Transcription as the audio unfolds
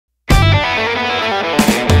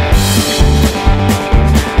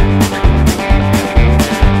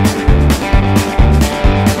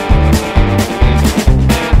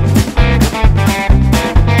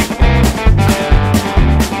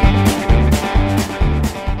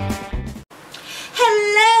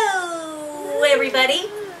ready?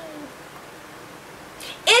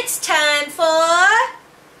 It's time for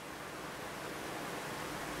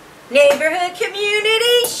Neighborhood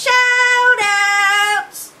Community Shoutouts.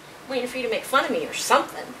 I'm waiting for you to make fun of me or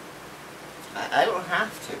something. I don't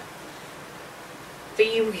have to.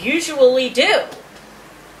 But you usually do.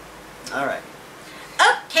 Alright.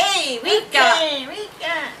 Okay, we got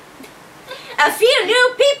a few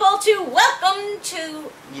new people to welcome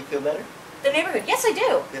to You feel better? the neighborhood. Yes, I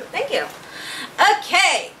do. Good. Thank you.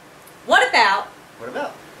 Okay, what about... What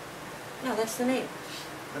about? No, that's the name.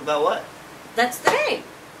 What about what? That's the name.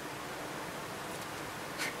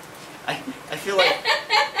 I feel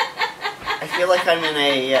like I'm in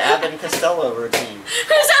a Abbott and Costello routine.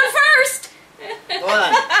 Who's on first? Go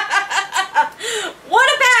on. What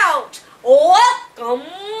about welcome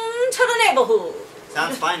to the neighborhood?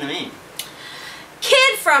 Sounds fine to me.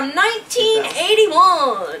 Kid from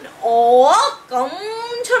 1981. Welcome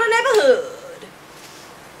to the neighborhood.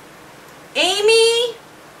 Amy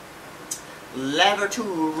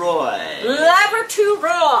Lavertu-Roy.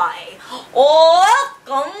 Lavertu-Roy.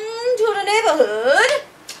 Welcome to the neighborhood.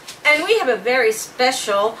 And we have a very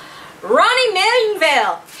special Ronnie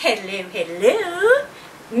Manville. Hello, hello.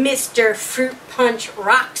 Mr. Fruit Punch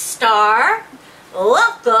Rock Star.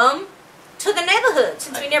 Welcome to the neighborhood,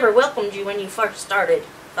 since we never welcomed you when you first started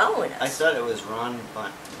following us. I thought it was Ron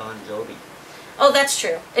Bon Jovi. Oh, that's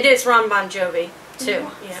true. It is Ron Bon Jovi, too.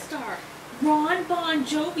 Rock star. Ron Bon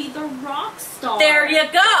Jovi, the rock star. There you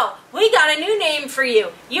go. We got a new name for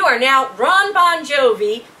you. You are now Ron Bon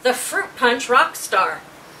Jovi, the Fruit Punch Rock Star.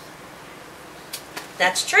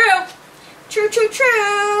 That's true. True, true,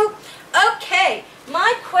 true. Okay,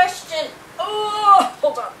 my question... Oh,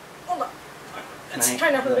 hold on. It's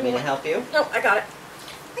trying to hurt Let me. me help you? No, I got it.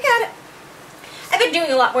 I've been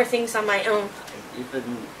doing a lot more things on my own. You've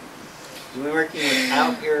been working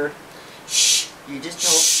without your... Shh. You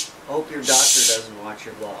just hope your doctor doesn't watch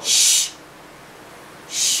your vlog. Shh.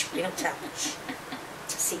 Shh. We don't tell. It's a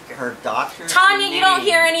secret. Her doctor? Tanya, you don't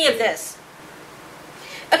hear any of this.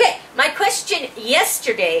 Okay, my question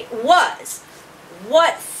yesterday was,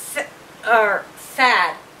 what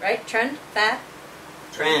fad, right? Trend? Fad?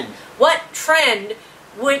 Trend. What trend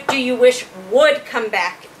do you wish would come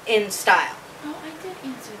back in style? Oh, I did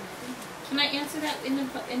answer that. Can I answer that in the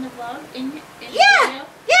vlog? In the Yeah, video?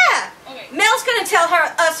 yeah. Okay. Mel's going to tell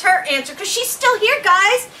us her answer because she's still here,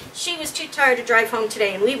 guys. She was too tired to drive home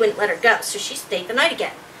today and we wouldn't let her go, so she stayed the night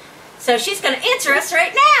again. So she's going to answer us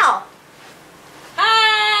right now.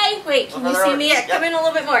 Hi. Wait, can you see me? Yep. Come in a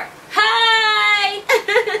little bit more. Hi.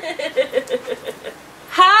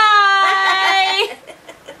 Hi.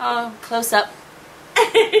 Oh, close up.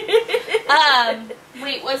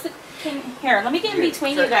 Wait, what's the... Here, let me get in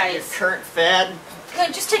between you guys. Your current fad? No,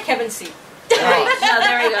 just take Kevin's seat. Right, no,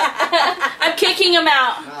 there we go. I'm kicking him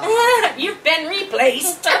out. Oh. You've been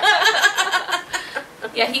replaced.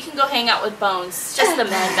 Yeah, he can go hang out with Bones. It's just the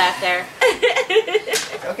men back there.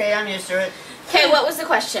 Okay, I'm used to it. Okay, what was the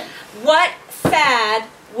question? What fad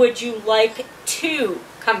would you like to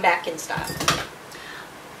come back in style?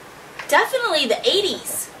 Definitely the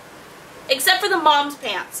 80s. Except for the mom's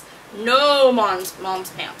pants. No mom's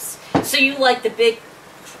pants. So you like the big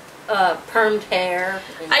permed hair?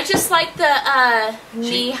 I just like the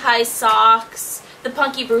knee-high socks, the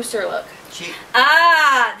Punky Brewster look.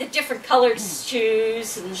 The different colored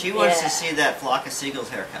shoes. And, She wants to see that Flock of Seagulls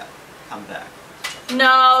haircut come back.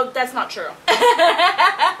 No, that's not true.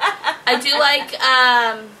 I do like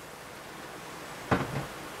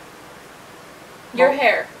your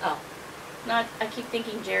hair. Oh, Not. I keep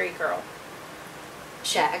thinking Jerry curl.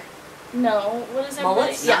 shag. No, what is everybody?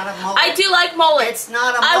 Mullets? Not a mullet. I do like mullets. It's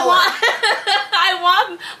not a mullet. I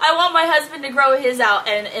want my husband to grow his out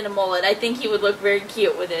in a mullet. I think he would look very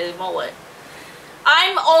cute with a mullet.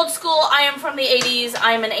 I'm old school. I am from the 80s.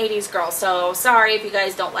 I'm an 80s girl. So sorry if you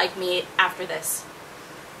guys don't like me after this.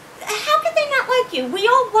 How could they not like you? We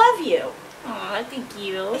all love you. Aw, thank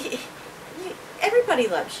you. Everybody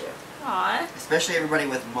loves you. Aw. Especially everybody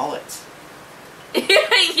with mullets.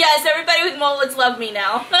 Yes, everybody with mullets love me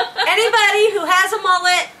now. Anybody who has a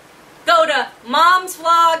mullet, go to Mom's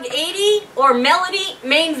Vlog 80 or Melody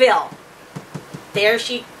Mainville. There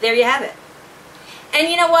you have it. And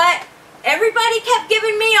you know what? Everybody kept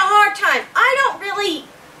giving me a hard time. I don't really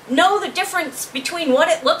know the difference between what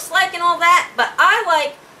it looks like and all that, but I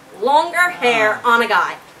like longer hair on a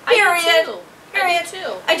guy. Period. I do too. Period. I do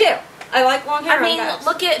too. I do. I like long hair I mean, on guys.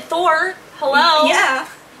 look at Thor. Hello. Yeah.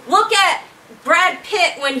 Look at Brad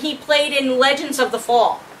Pitt when he played in Legends of the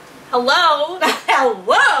Fall. Hello.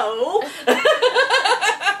 Hello.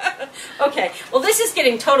 Okay. Well, this is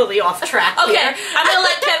getting totally off track. Okay, here. I'm gonna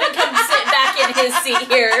let Kevin come sit back in on his seat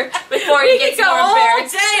here before he gets We could go more all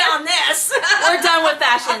embarrassed. day on this. We're done with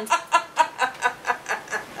fashions.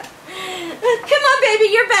 Come on, baby,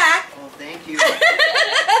 you're back. Oh, thank you.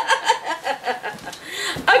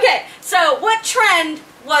 Okay, so what trend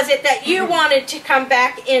was it that you wanted to come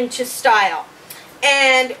back into style?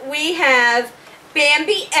 And we have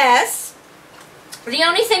Bambi S. The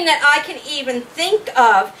only thing that I can even think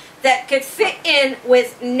of that could fit in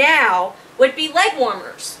with now would be leg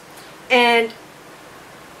warmers. And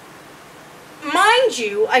mind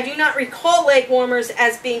you, I do not recall leg warmers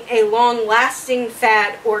as being a long-lasting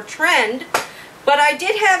fad or trend, but I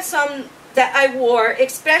did have some that I wore,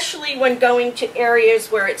 especially when going to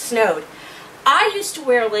areas where it snowed. I used to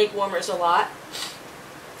wear leg warmers a lot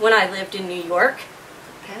when I lived in New York.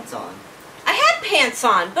 Pants on. I had pants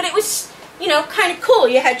on, but it was, you know, kind of cool.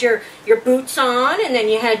 You had your boots on, and then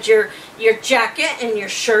you had your jacket and your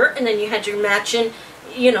shirt, and then you had your matching,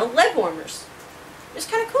 you know, leg warmers. It was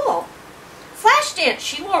kind of cool. Flashdance,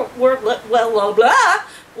 she wore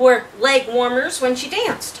leg warmers when she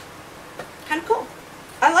danced. Kind of cool.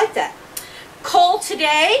 I like that. Cole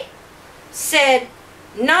today said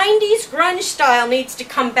 90s grunge style needs to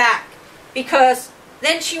come back because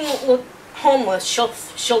then she won't look homeless.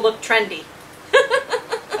 She'll look trendy.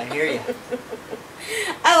 I hear you.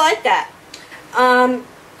 I like that.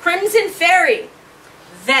 Crimson Fairy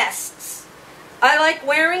vests. I like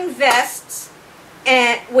wearing vests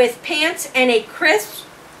and with pants and a crisp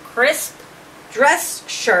dress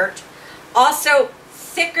shirt. Also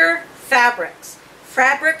thicker fabrics.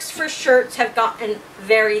 Fabrics for shirts have gotten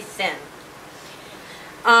very thin.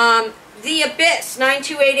 The Abyss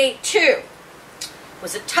 92882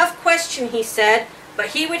 was a tough question, he said, but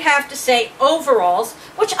he would have to say overalls,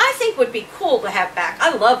 which I think would be cool to have back.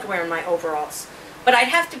 I loved wearing my overalls, but I'd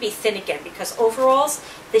have to be thin again because overalls,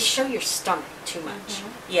 they show your stomach too much.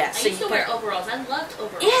 Mm-hmm. Yeah, I so used to wear overalls. I loved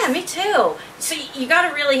overalls. Yeah, me too. So you got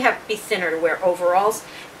to really have to be thinner to wear overalls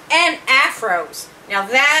and afros. Now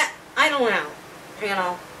that I don't know, you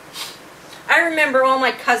know. I remember all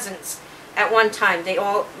my cousins at one time.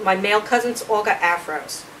 My male cousins all got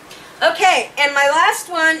afros. Okay, and my last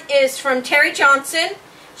one is from Terry Johnson.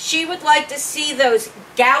 She would like to see those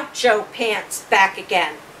gaucho pants back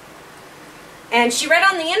again. And she read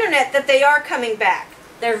on the internet that they are coming back.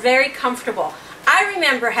 They're very comfortable. I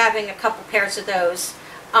remember having a couple pairs of those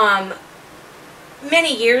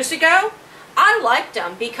many years ago. I liked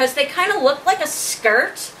them because they kind of looked like a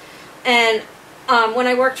skirt. And when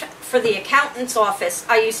I worked for the accountant's office,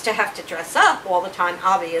 I used to have to dress up all the time,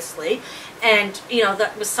 obviously. And, you know,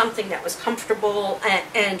 that was something that was comfortable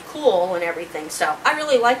and cool and everything. So I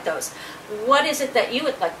really like those. What is it that you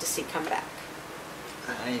would like to see come back?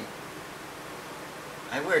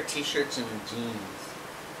 I wear t-shirts and jeans.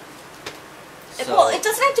 So, Well, it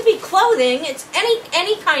doesn't have to be clothing. It's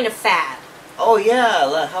any kind of fad. oh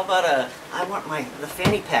yeah, how about I want the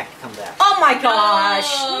fanny pack to come back. Oh my gosh,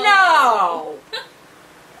 no!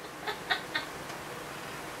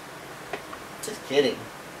 Just kidding.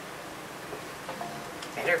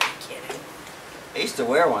 Better be kidding. I used to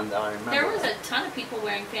wear one though, I remember. There was a ton of people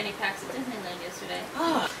wearing fanny packs at Disneyland yesterday.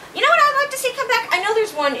 Oh. You know what I'd like to see come back? I know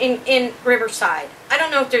there's one in Riverside. I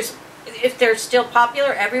don't know if they're still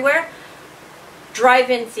popular everywhere.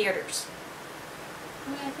 Drive-in theaters.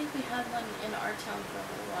 Oh, yeah, I think we had one in our town for a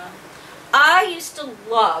little while. I used to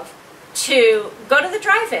love to go to the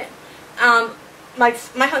drive-in.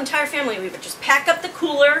 My entire family, we would just pack up the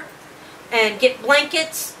cooler and get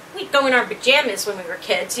blankets. We'd go in our pajamas when we were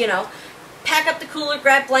kids, you know. Pack up the cooler,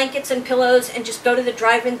 grab blankets and pillows, and just go to the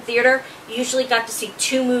drive-in theater. You usually got to see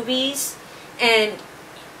 2 movies and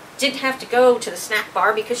didn't have to go to the snack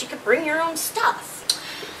bar because you could bring your own stuff.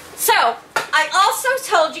 So, I also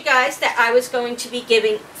told you guys that I was going to be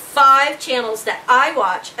giving 5 channels that I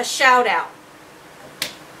watch a shout out.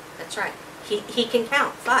 That's right. He can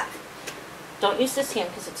count. 5. Don't use this hand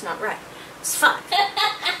because it's not right. It's 5.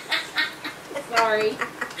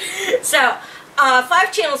 Shoutouts. So,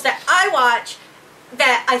 5 channels that I watch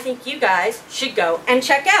that I think you guys should go and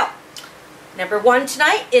check out. Number 1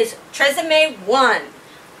 tonight is May 1.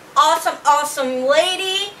 Awesome, awesome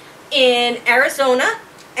lady in Arizona.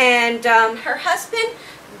 And her husband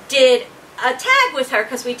did a tag with her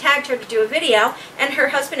because we tagged her to do a video. And her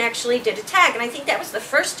husband actually did a tag. And I think that was the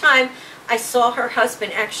first time I saw her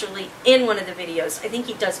husband actually in one of the videos. I think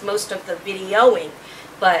he does most of the videoing.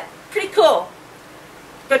 But pretty cool.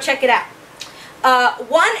 Go check it out.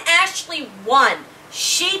 One Ashley 1.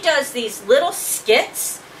 She does these little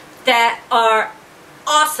skits that are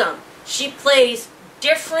awesome. She plays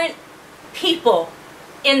different people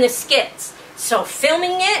in the skits. So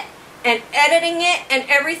filming it and editing it and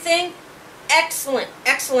everything, excellent,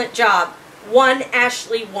 excellent job. 1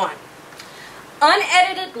 Ashley 1.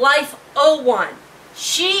 Unedited Life 01.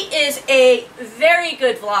 She is a very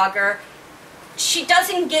good vlogger. She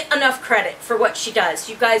doesn't get enough credit for what she does.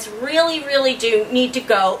 You guys really, really do need to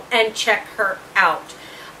go and check her out.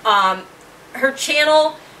 Her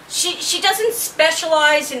channel, she doesn't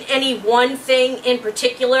specialize in any one thing in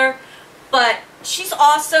particular, but she's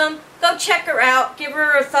awesome. Go check her out, give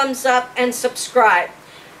her a thumbs up, and subscribe.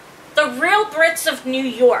 The Real Brits of New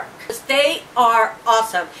York. They are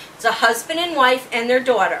awesome. It's a husband and wife and their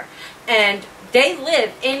daughter, and they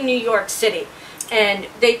live in New York City. And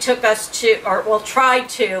they took us to, or well, tried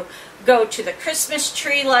to go to the Christmas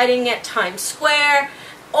tree lighting at Times Square,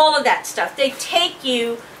 all of that stuff. They take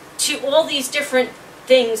you to all these different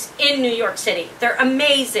things in New York City. They're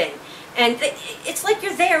amazing. And it's like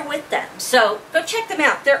you're there with them. So go check them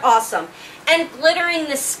out. They're awesome. And Glittering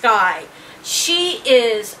the Sky. She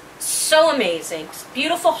is so amazing.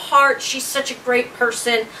 Beautiful heart. She's such a great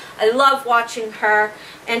person. I love watching her.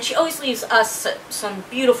 And she always leaves us some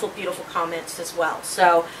beautiful, beautiful comments as well.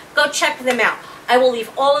 So go check them out. I will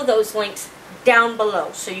leave all of those links down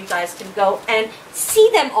below so you guys can go and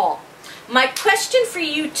see them all. My question for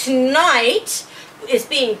you tonight is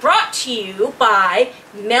being brought to you by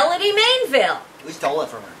Melody Mainville. We stole it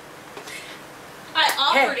from her. I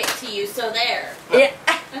offered it to you, so there. Yeah.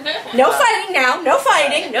 No fighting now. No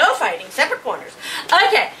fighting. No fighting. Separate corners.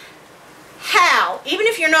 Okay. How, even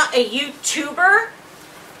if you're not a YouTuber,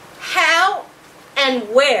 how and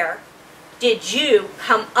where did you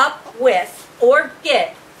come up with or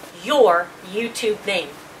get your YouTube name?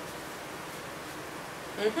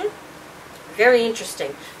 Very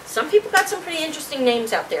interesting. Some people got some pretty interesting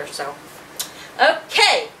names out there, so.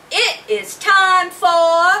 Okay, it is time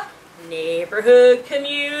for Neighborhood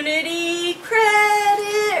Community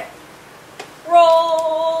Credit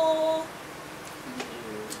Roll.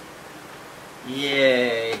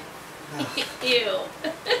 Yay. Ew.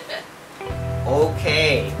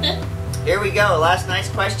 Okay. Here we go. Last night's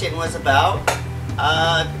question was about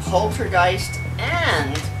Poltergeist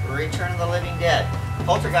and Return of the Living Dead.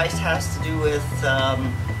 Poltergeist has to do with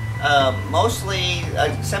mostly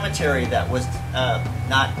a cemetery that was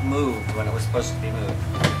not moved when it was supposed to be moved.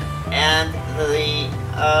 And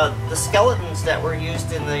the skeletons that were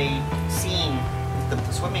used in the scene,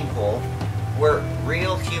 the swimming pool, were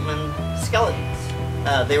real human skeletons.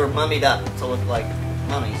 They were mummied up to look like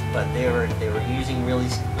mummies, but they were using real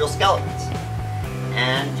skeletons.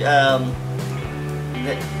 And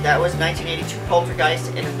that was 1982 Poltergeist,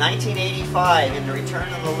 and in 1985 in the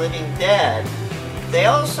Return of the Living Dead, they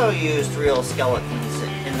also used real skeletons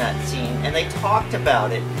in that scene, and they talked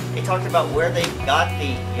about it. They talked about where they got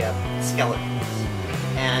the skeletons,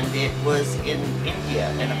 and it was in India,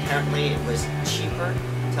 and apparently it was cheaper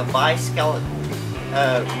to buy skeletons,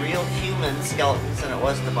 real human skeletons, than it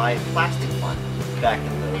was to buy plastic ones back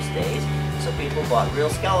in those days. So people bought real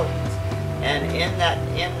skeletons. And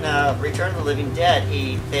in Return of the Living Dead,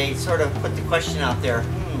 they sort of put the question out there,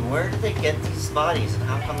 where did they get these bodies, and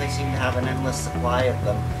how come they seem to have an endless supply of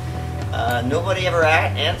them? Nobody ever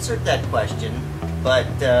answered that question, but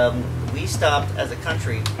we stopped as a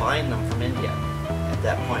country buying them from India at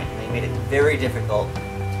that point. They made it very difficult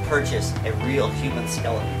to purchase a real human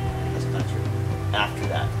skeleton in this country after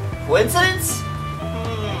that. Coincidence?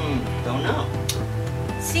 Don't know.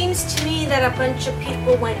 Seems to me that a bunch of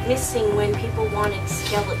people went missing when people wanted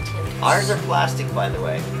skeletons. Ours are plastic, by the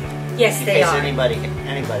way. Yes, they are. In case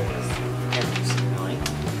anybody was knowing.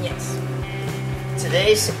 Yes.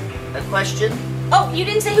 Today's question. Oh, you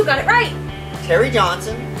didn't say who got it right. Terry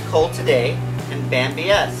Johnson, Cole Today, and Bam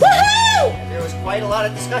BS. Woohoo! There was quite a lot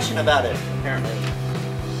of discussion about it, apparently.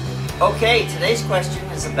 Okay, today's question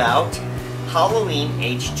is about Halloween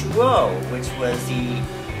H2O, which was the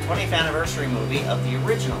 20th anniversary movie of the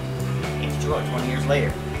original H2O, 20 years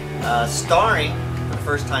later. Starring, for the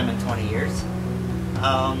first time in 20 years,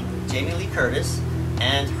 Jamie Lee Curtis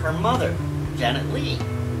and her mother, Janet Leigh.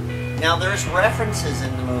 Now there's references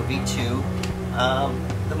in the movie to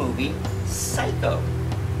the movie Psycho.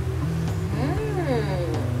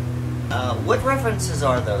 What references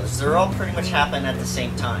are those? They're all pretty much happen at the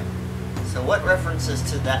same time. So what references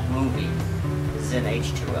to that movie is in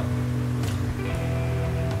H2O?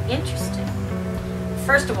 Interesting.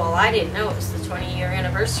 First of all, I didn't know it was the 20-year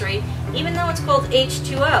anniversary, even though it's called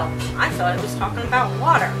H2O. I thought it was talking about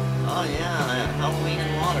water. Oh yeah, Halloween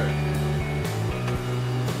and water.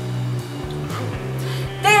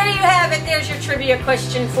 There you have it. There's your trivia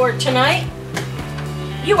question for tonight.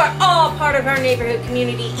 You are all part of our neighborhood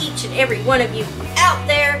community, each and every one of you out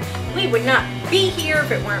there. We would not be here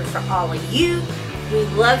if it weren't for all of you. We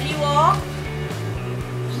love you all.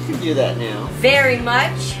 You can do that now. very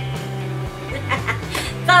much.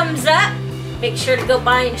 Thumbs up. Make sure to go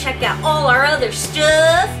by and check out all our other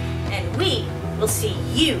stuff. And we will see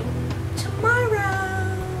you tomorrow.